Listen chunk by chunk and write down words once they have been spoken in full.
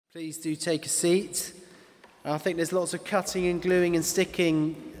Please do take a seat. I think there's lots of cutting and gluing and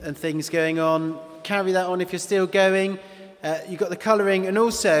sticking and things going on. Carry that on if you're still going. You've got the colouring, and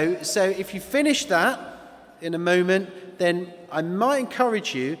also, so if you finish that in a moment, then I might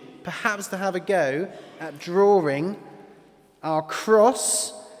encourage you perhaps to have a go at drawing our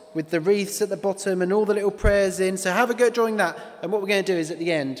cross with the wreaths at the bottom and all the little prayers in. So have a go at drawing that, and what we're going to do is at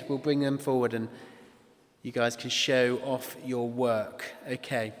the end we'll bring them forward and you guys can show off your work.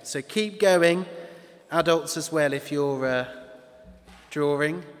 Okay, so keep going. Adults as well, if you're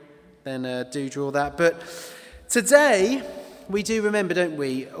drawing, then do draw that. But today, we do remember, don't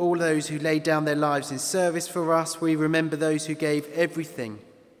we, all those who laid down their lives in service for us. We remember those who gave everything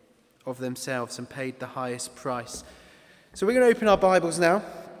of themselves and paid the highest price. So we're going to open our Bibles now,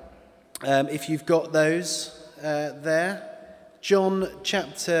 if you've got those there. John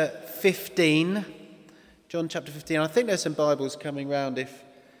chapter 15. John chapter 15. I think there's some Bibles coming round. If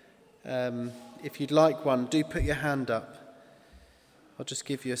you'd like one, do put your hand up. I'll just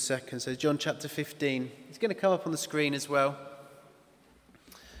give you a second. So John chapter 15. It's going to come up on the screen as well.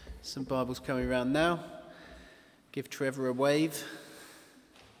 Some Bibles coming around now. Give Trevor a wave.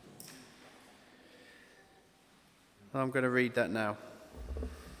 I'm going to read that now.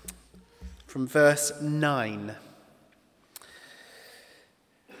 From verse 9.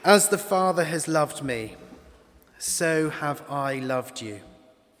 As the Father has loved me, so have I loved you.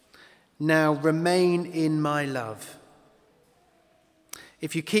 Now remain in my love.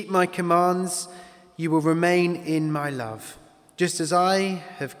 If you keep my commands, you will remain in my love, just as I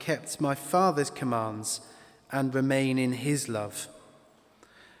have kept my Father's commands and remain in his love.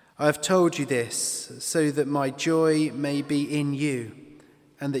 I have told you this so that my joy may be in you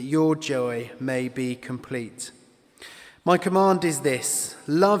and that your joy may be complete. My command is this: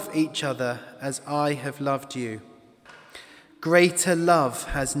 love each other as I have loved you. Greater love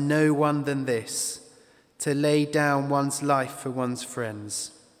has no one than this, to lay down one's life for one's friends.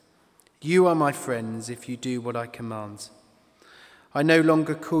 You are my friends if you do what I command. I no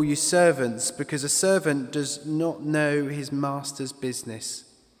longer call you servants, because a servant does not know his master's business.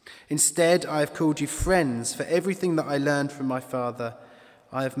 Instead, I have called you friends, for everything that I learned from my Father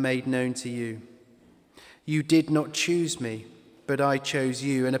I have made known to you. You did not choose me, but I chose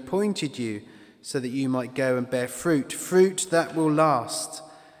you and appointed you so that you might go and bear fruit, fruit that will last.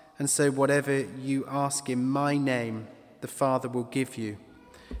 And so whatever you ask in my name, the Father will give you.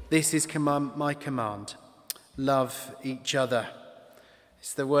 This is my command: love each other.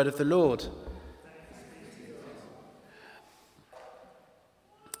 It's the word of the Lord.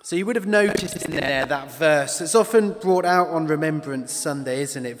 So you would have noticed in there that verse. It's often brought out on Remembrance Sunday,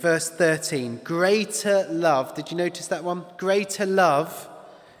 isn't it? Verse 13, greater love. Did you notice that one? Greater love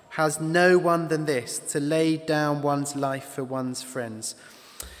has no one than this, to lay down one's life for one's friends.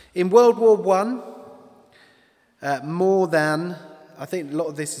 In World War I, more than, I think a lot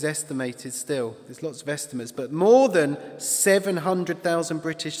of this is estimated still, there's lots of estimates, but more than 700,000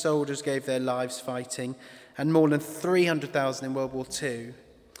 British soldiers gave their lives fighting, and more than 300,000 in World War II.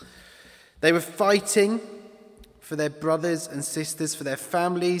 They were fighting for their brothers and sisters, for their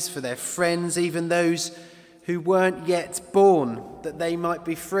families, for their friends, even those who weren't yet born, that they might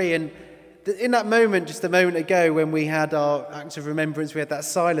be free. And in that moment, just a moment ago, when we had our act of remembrance, we had that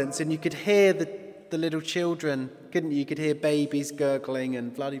silence, and you could hear the little children, couldn't you? You could hear babies gurgling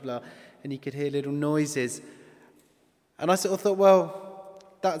and blah, blah, blah, and you could hear little noises. And I sort of thought, well,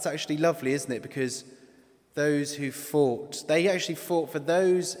 that's actually lovely, isn't it? Because those who fought, they actually fought for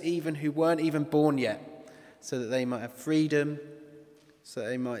those even who weren't even born yet, so that they might have freedom, so that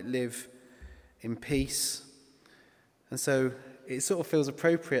they might live in peace. And so it sort of feels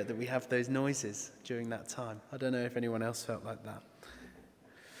appropriate that we have those noises during that time. I don't know if anyone else felt like that.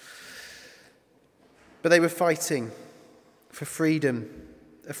 But they were fighting for freedom,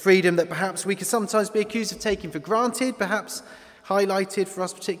 a freedom that perhaps we could sometimes be accused of taking for granted, perhaps highlighted for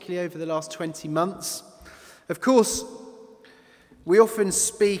us particularly over the last 20 months. Of course, we often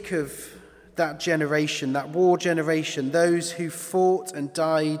speak of that generation, that war generation, those who fought and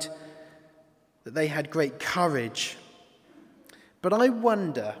died, that they had great courage. But I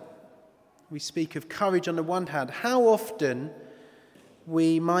wonder, we speak of courage on the one hand, how often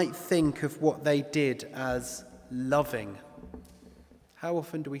we might think of what they did as loving. How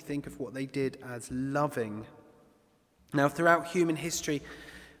often do we think of what they did as loving? Now, throughout human history,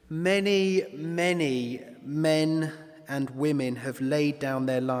 many, many men and women have laid down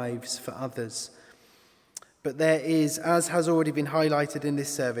their lives for others. But there is, as has already been highlighted in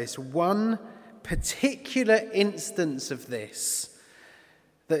this service, one particular instance of this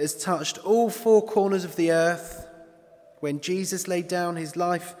that has touched all four corners of the earth, When Jesus laid down his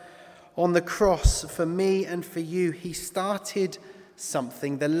life on the cross for me and for you, he started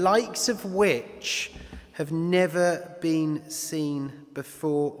something the likes of which have never been seen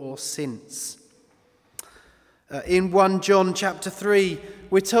before or since. In 1 John chapter 3,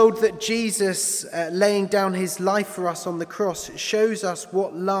 we're told that Jesus laying down his life for us on the cross shows us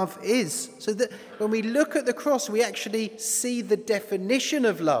what love is. So that when we look at the cross, we actually see the definition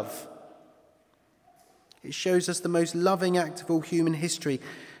of love. It shows us the most loving act of all human history,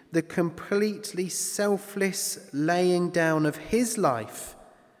 the completely selfless laying down of his life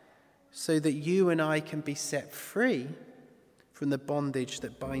so that you and I can be set free from the bondage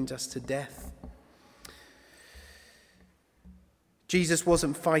that binds us to death. Jesus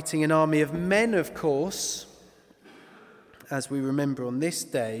wasn't fighting an army of men, of course, as we remember on this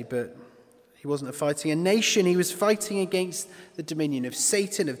day, but he wasn't fighting a nation. He was fighting against the dominion of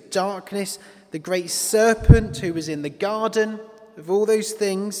Satan, of darkness, the great serpent who was in the garden, of all those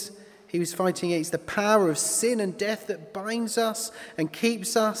things. He was fighting against the power of sin and death that binds us and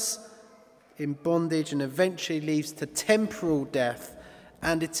keeps us in bondage and eventually leads to temporal death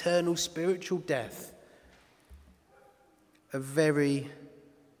and eternal spiritual death. A very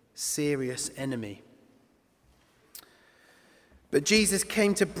serious enemy. But Jesus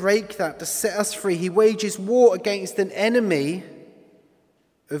came to break that, to set us free. He wages war against an enemy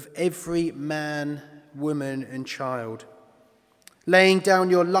of every man, woman, and child. Laying down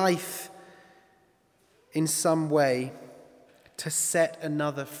your life in some way to set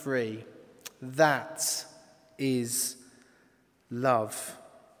another free. That is love.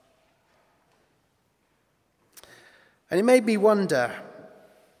 And it made me wonder,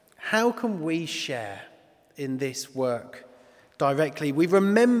 how can we share in this work directly? We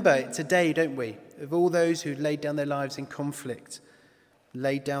remember it today, don't we, of all those who laid down their lives in conflict,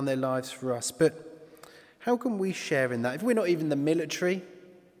 laid down their lives for us. But how can we share in that? If we're not even the military,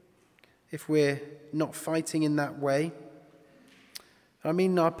 if we're not fighting in that way, I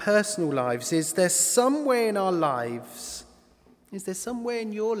mean, in our personal lives, is there somewhere in our lives, is there somewhere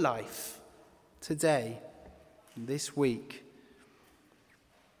in your life today, this week,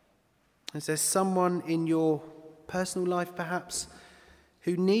 is there someone in your personal life perhaps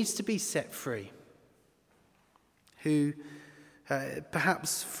who needs to be set free, who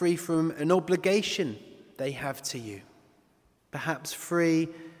perhaps free from an obligation they have to you, perhaps free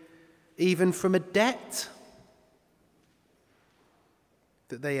even from a debt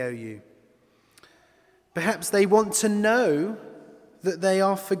that they owe you? Perhaps they want to know that they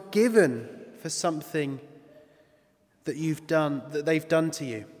are forgiven for something that you've done, that they've done to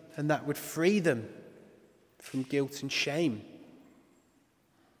you, and that would free them from guilt and shame.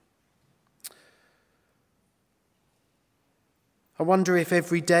 I wonder if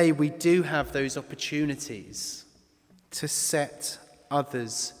every day we do have those opportunities to set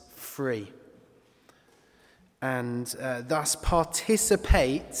others free and thus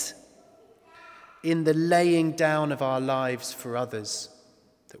participate in the laying down of our lives for others,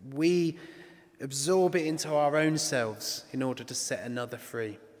 that we absorb it into our own selves in order to set another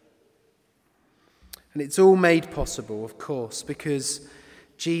free. And it's all made possible, of course, because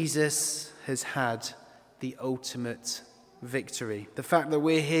Jesus has had the ultimate victory. The fact that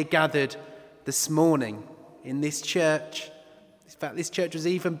we're here gathered this morning in this church, in fact this church was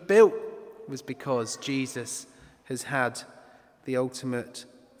even built, was because Jesus has had the ultimate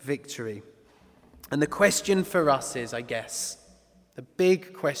victory. And the question for us is, I guess, the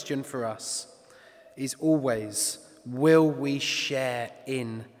big question for us is always, will we share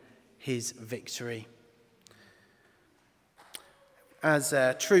in his victory? As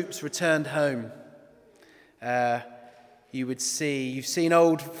troops returned home, you've seen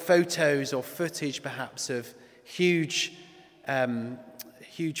old photos or footage perhaps of huge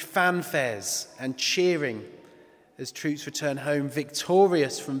fanfares and cheering as troops return home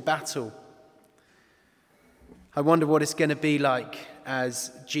victorious from battle. I wonder what it's going to be like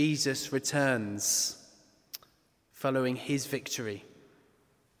as Jesus returns following his victory.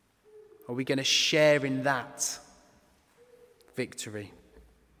 Are we going to share in that victory?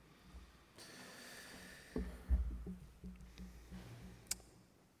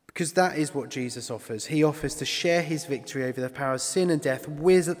 Because that is what Jesus offers. He offers to share his victory over the power of sin and death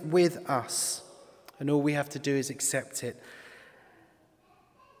with us. And all we have to do is accept it.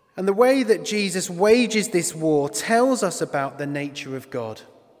 And the way that Jesus wages this war tells us about the nature of God.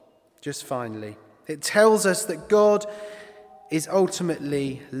 Just finally, it tells us that God is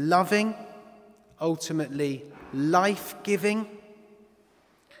ultimately loving, ultimately life-giving.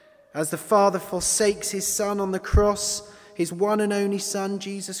 As the Father forsakes his Son on the cross, his one and only Son,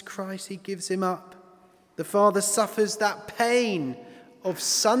 Jesus Christ, he gives him up. The Father suffers that pain of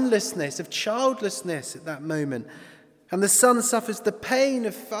sonlessness, of childlessness at that moment. And the Son suffers the pain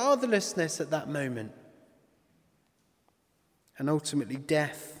of fatherlessness at that moment. And ultimately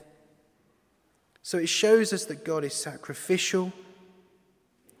death. So it shows us that God is sacrificial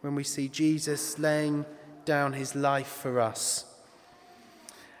when we see Jesus laying down his life for us.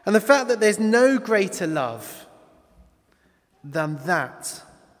 And the fact that there's no greater love than that,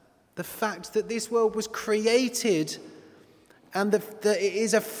 the fact that this world was created and that it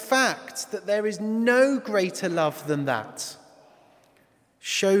is a fact that there is no greater love than that,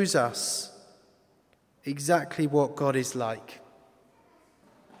 shows us exactly what God is like.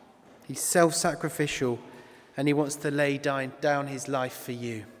 He's self-sacrificial and he wants to lay down his life for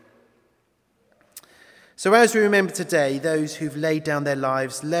you. So as we remember today those who've laid down their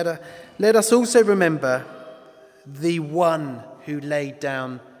lives, let us also remember the one who laid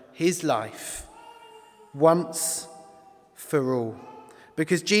down his life once for all.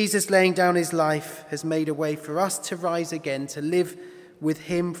 Because Jesus laying down his life has made a way for us to rise again, to live with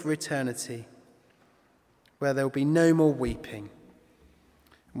him for eternity, where there will be no more weeping.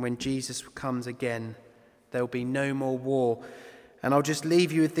 And when Jesus comes again, there will be no more war. And I'll just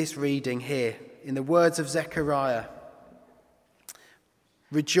leave you with this reading here in the words of Zechariah.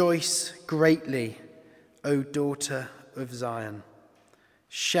 Rejoice greatly, O daughter of Zion.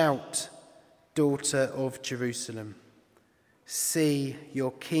 Shout, daughter of Jerusalem. See,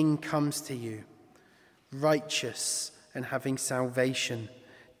 your king comes to you, righteous and having salvation,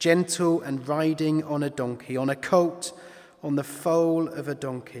 gentle and riding on a donkey, on a colt, on the foal of a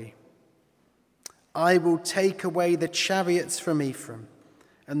donkey. I will take away the chariots from Ephraim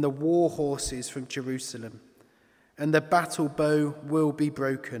and the war horses from Jerusalem, and the battle bow will be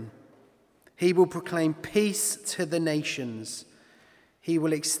broken. He will proclaim peace to the nations. His rule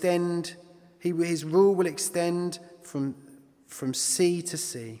will extend from sea to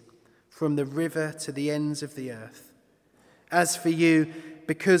sea, from the river to the ends of the earth. As for you,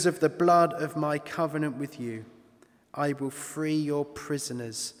 because of the blood of my covenant with you, I will free your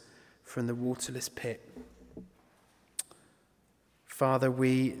prisoners from the waterless pit. Father,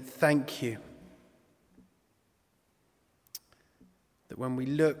 we thank you that when we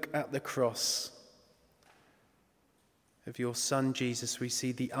look at the cross of your Son Jesus, we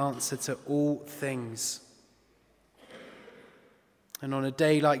see the answer to all things. And on a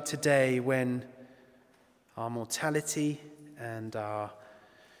day like today, when our mortality and our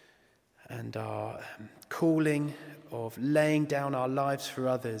calling of laying down our lives for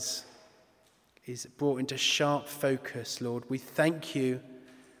others is brought into sharp focus, Lord, we thank you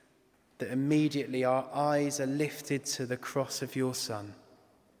that immediately our eyes are lifted to the cross of your Son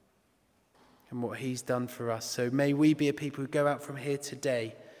and what he's done for us. So may we be a people who go out from here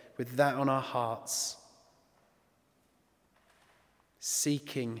today with that on our hearts,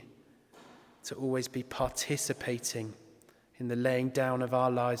 seeking to always be participating in the laying down of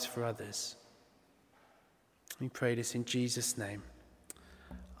our lives for others. We pray this in Jesus' name.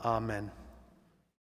 Amen.